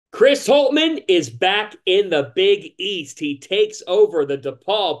Chris Holtmann is back in the Big East. He takes over the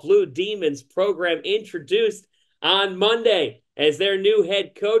DePaul Blue Demons program, introduced on Monday as their new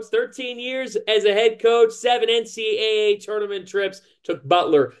head coach. 13 years as a head coach, 7 NCAA tournament trips, took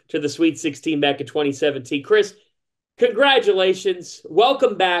Butler to the Sweet 16 back in 2017. Chris, congratulations.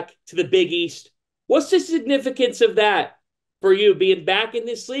 Welcome back to the Big East. What's the significance of that for you being back in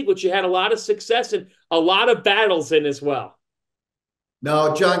this league, which you had a lot of success and a lot of battles in as well?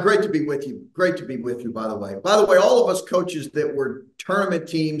 No, John, great to be with you. Great to be with you, by the way. By the way, all of us coaches that were tournament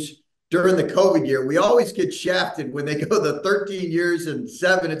teams during the COVID year, we always get shafted when they go the 13 years and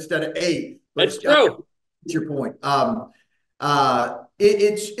 7 instead of 8. But That's true. It's your point.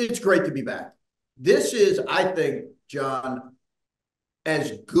 It's great to be back. This is, I think, John,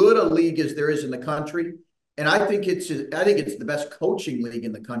 as good a league as there is in the country, and I think it's the best coaching league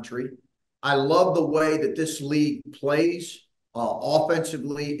in the country. I love the way that this league plays.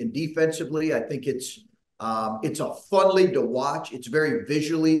 Offensively and defensively. I think it's a fun league to watch. It's very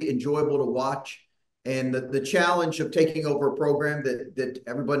visually enjoyable to watch. And the challenge of taking over a program that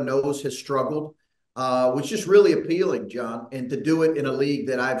everyone knows has struggled was just really appealing, John. And to do it in a league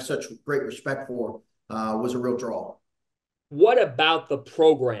that I have such great respect for was a real draw. What about the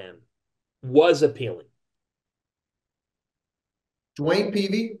program was appealing? Dwayne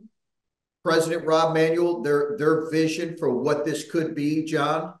Peavy, President Rob Manuel, their vision for what this could be,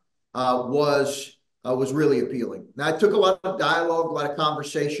 John, was really appealing. Now, it took a lot of dialogue, a lot of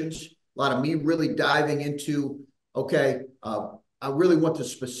conversations, a lot of me really diving into, okay, I really want the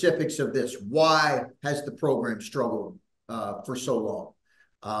specifics of this. Why has the program struggled for so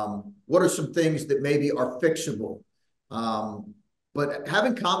long? What are some things that maybe are fixable? But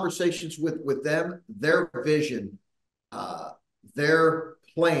having conversations with them, their vision, their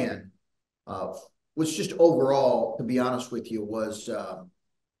plan, was just overall, to be honest with you, was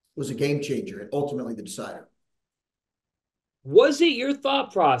a game changer and ultimately the decider. Was it your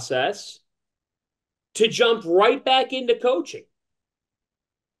thought process to jump right back into coaching?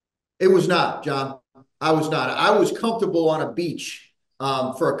 It was not, John. I was not. I was comfortable on a beach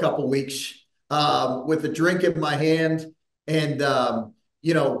for a couple weeks with a drink in my hand and,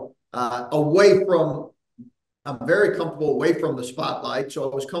 away from. I'm very comfortable away from the spotlight, so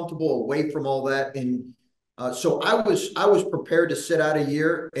I was comfortable away from all that, and so I was prepared to sit out a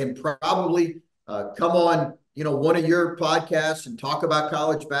year and probably come on, one of your podcasts and talk about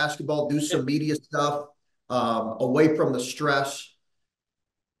college basketball, do some media stuff away from the stress.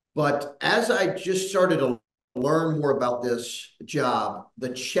 But as I just started to learn more about this job, the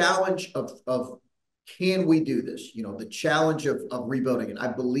challenge of can we do this? The challenge of rebuilding it. I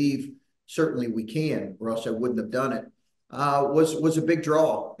believe. Certainly we can, or else I wouldn't have done it, was a big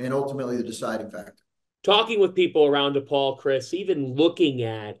draw and ultimately the deciding factor. Talking with people around DePaul, Chris, even looking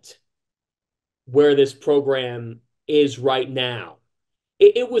at where this program is right now,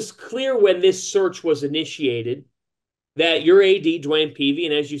 it was clear when this search was initiated that your AD, Dwayne Peavy,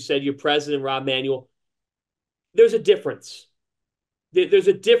 and as you said, your president, Rob Manuel, there's a difference. There's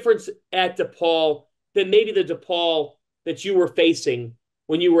a difference at DePaul than maybe the DePaul that you were facing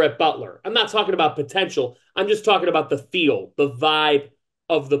when you were at Butler. I'm not talking about potential. I'm just talking about the feel, the vibe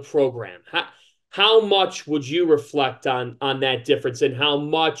of the program. How much would you reflect on that difference and how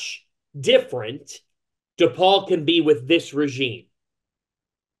much different DePaul can be with this regime?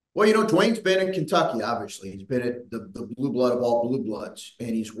 Well, Dwayne's been in Kentucky, obviously. He's been at the blue blood of all blue bloods, and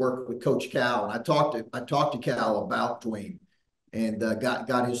he's worked with Coach Cal. And I talked to Cal about Dwayne and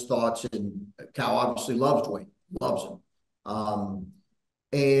got his thoughts. And Cal obviously loves Dwayne, loves him.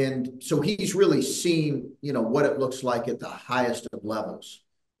 And so he's really seen, what it looks like at the highest of levels.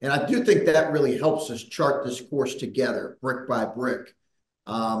 And I do think that really helps us chart this course together, brick by brick.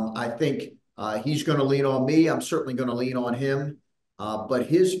 I think he's going to lean on me. I'm certainly going to lean on him. But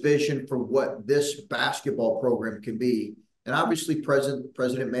his vision for what this basketball program can be, and obviously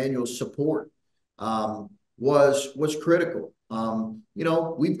President Manuel's support was critical.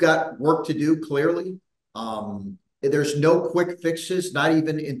 We've got work to do, clearly. There's no quick fixes, not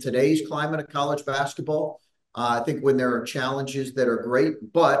even in today's climate of college basketball. I think when there are challenges that are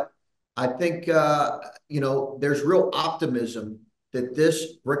great, but I think, there's real optimism that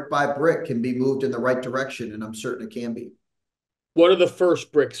this brick by brick can be moved in the right direction, and I'm certain it can be. What are the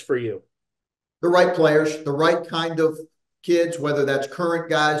first bricks for you? The right players, the right kind of kids, whether that's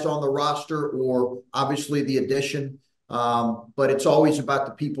current guys on the roster or obviously the addition. But it's always about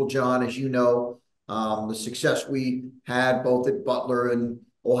the people, John, as you know. The success we had both at Butler and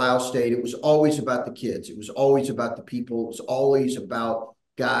Ohio State, it was always about the kids. It was always about the people. It was always about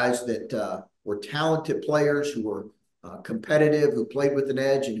guys that were talented players who were competitive, who played with an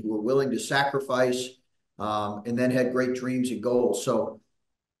edge, and who were willing to sacrifice, and then had great dreams and goals. So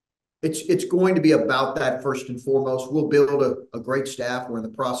it's going to be about that first and foremost. We'll build a great staff. We're in the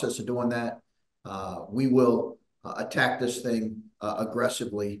process of doing that. We will attack this thing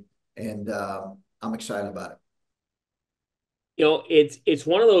aggressively, and I'm excited about it. It's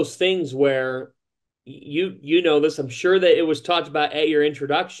one of those things where you know this. I'm sure that it was talked about at your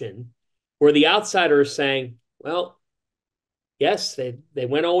introduction, where the outsider is saying, well, yes, they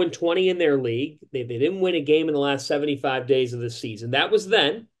went 0-20 in their league. They didn't win a game in the last 75 days of the season. That was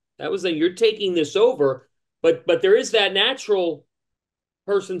then. That was then. You're taking this over, but there is that natural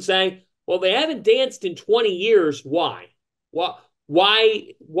person saying, well, they haven't danced in 20 years. Why?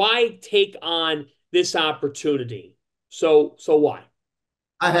 Why take on this opportunity? So why?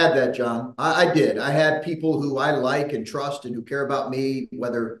 I had that, John. I did. I had people who I like and trust and who care about me,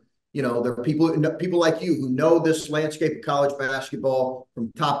 whether, they're people like you who know this landscape of college basketball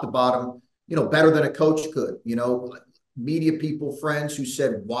from top to bottom, better than a coach could, media people, friends who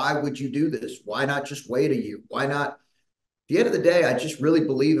said, why would you do this? Why not just wait a year? Why not? At the end of the day, I just really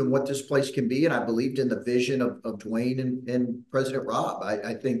believe in what this place can be. And I believed in the vision of Dwayne and President Rob.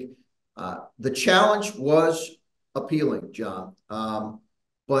 I think the challenge was appealing, John.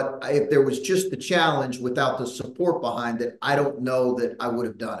 But if there was just the challenge without the support behind it, I don't know that I would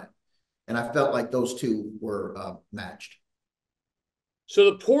have done it. And I felt like those two were matched. So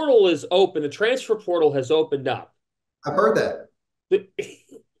the portal is open. The transfer portal has opened up. I've heard that.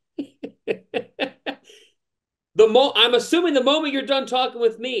 I'm assuming the moment you're done talking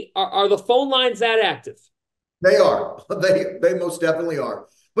with me, are the phone lines that active? They are. They most definitely are.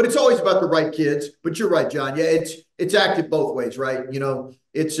 But it's always about the right kids. But you're right, John. Yeah, it's active both ways, right?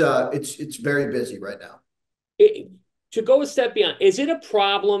 It's very busy right now. To go a step beyond, is it a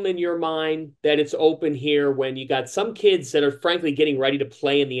problem in your mind that it's open here when you got some kids that are frankly getting ready to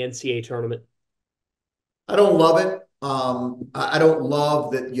play in the NCAA tournament? I don't love it. I don't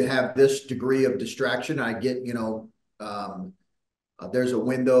love that you have this degree of distraction. I get, there's a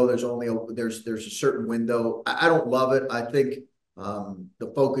window. There's a certain window. I don't love it. I think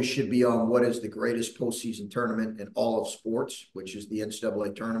the focus should be on what is the greatest postseason tournament in all of sports, which is the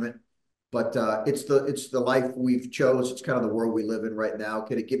NCAA tournament. But it's the life we've chose. It's kind of the world we live in right now.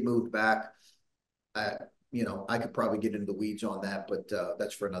 Could it get moved back? I could probably get into the weeds on that, but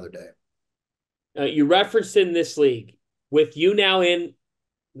that's for another day. You referenced in this league, with you now in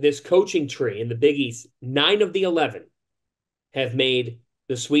this coaching tree in the Big East, 9 of the 11 have made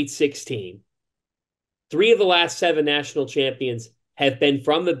the Sweet 16. 3 of the last 7 national champions have been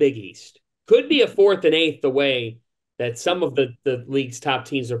from the Big East. Could be a 4th and 8th the way that some of the league's top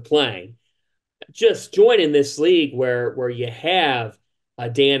teams are playing. Just join in this league where you have a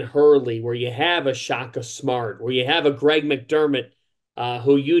Dan Hurley, where you have a Shaka Smart, where you have a Greg McDermott,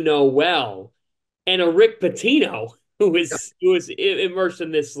 who you know well, and a Rick Pitino, who is immersed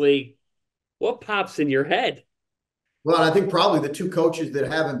in this league. What pops in your head? Well, I think probably the 2 coaches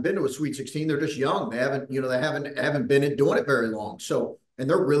that haven't been to a Sweet 16, they're just young. They haven't been doing it very long. So, and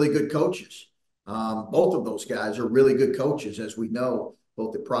they're really good coaches. Both of those guys are really good coaches, as we know,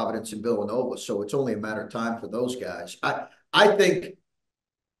 both at Providence and Villanova. So it's only a matter of time for those guys. I think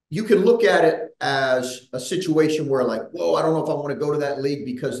you can look at it as a situation where, like, whoa, I don't know if I want to go to that league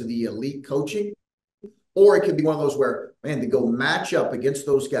because of the elite coaching. Or it could be one of those where, man, to go match up against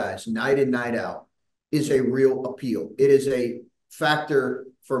those guys night in, night out is a real appeal. It was a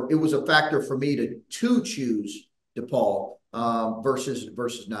factor for me to choose DePaul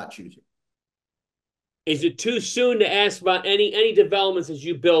versus not choosing. Is it too soon to ask about any developments as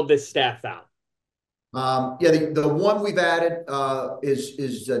you build this staff out? The one we've added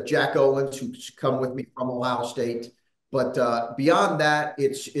is Jack Owens, who's come with me from Ohio State. But beyond that,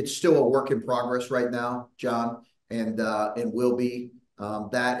 it's still a work in progress right now, John, and will be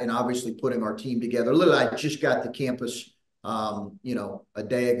that, and obviously putting our team together. Literally, I just got to campus, a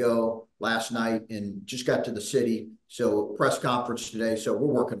day ago, last night, and just got to the city. So press conference today. So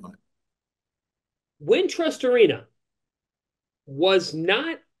we're working on it. Wintrust Arena was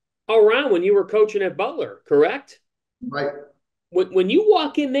not around when you were coaching at Butler, correct? Right. When you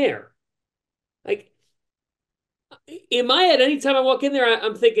walk in there, like, in my head, anytime I walk in there,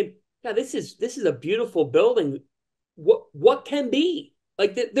 I'm thinking, yeah, this is a beautiful building. What can be?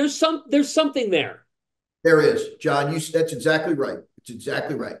 Like, there's something there. There is, John. That's exactly right. It's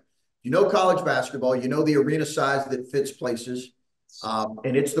exactly right. College basketball, the arena size that fits places,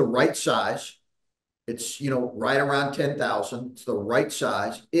 and it's the right size. It's right around 10,000. It's the right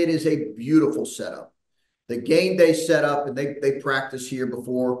size. It is a beautiful setup. The game day setup, and they practice here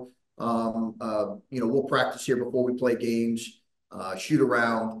before We'll practice here before we play games, shoot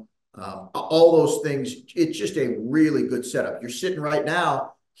around, all those things. It's just a really good setup. You're sitting right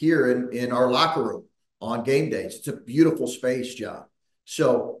now here in our locker room on game days. It's a beautiful space, John.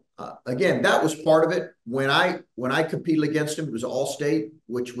 So again, that was part of it. When I competed against him, it was all state,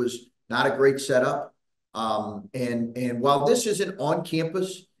 which was not a great setup. And while this isn't on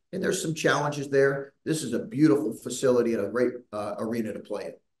campus, and there's some challenges there, this is a beautiful facility and a great arena to play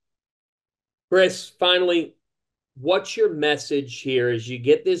in. Chris, finally, what's your message here as you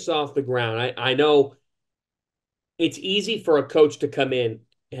get this off the ground? I know it's easy for a coach to come in.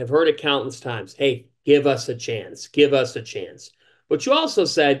 Have heard it countless times. Hey, give us a chance. Give us a chance. But you also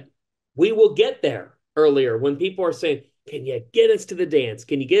said we will get there earlier when people are saying, "Can you get us to the dance?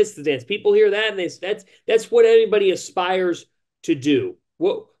 Can you get us to the dance?" People hear that, and that's what anybody aspires to do.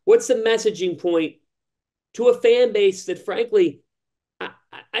 What's the messaging point to a fan base that, frankly,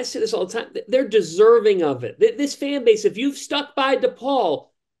 I say this all the time, they're deserving of it. This fan base, if you've stuck by DePaul,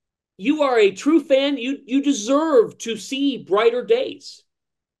 you are a true fan. You deserve to see brighter days.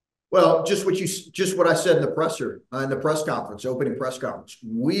 Well, just what I said in the press conference, opening press conference.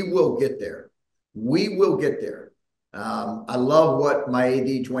 We will get there. We will get there. I love what my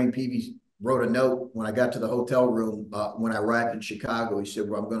AD Dwayne Peavy wrote a note when I got to the hotel room when I arrived in Chicago. He said,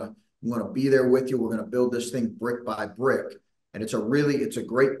 "Well, I'm going to be there with you. We're going to build this thing brick by brick." And it's a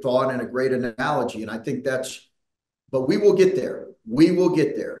great thought and a great analogy. And I think but we will get there. We will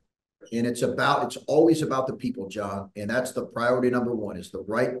get there. And it's always about the people, John. And that's the priority number one, is the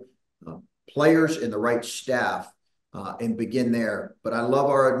right players and the right staff, and begin there. But I love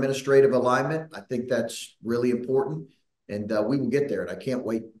our administrative alignment. I think that's really important, and we will get there. And I can't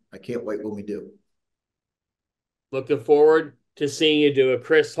wait. I can't wait when we do. Looking forward to seeing you do it.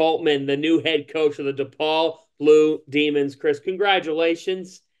 Chris Holtmann, the new head coach of the DePaul Blue Demons. Chris,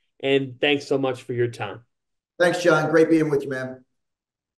 congratulations, and thanks so much for your time. Thanks, John. Great being with you, man.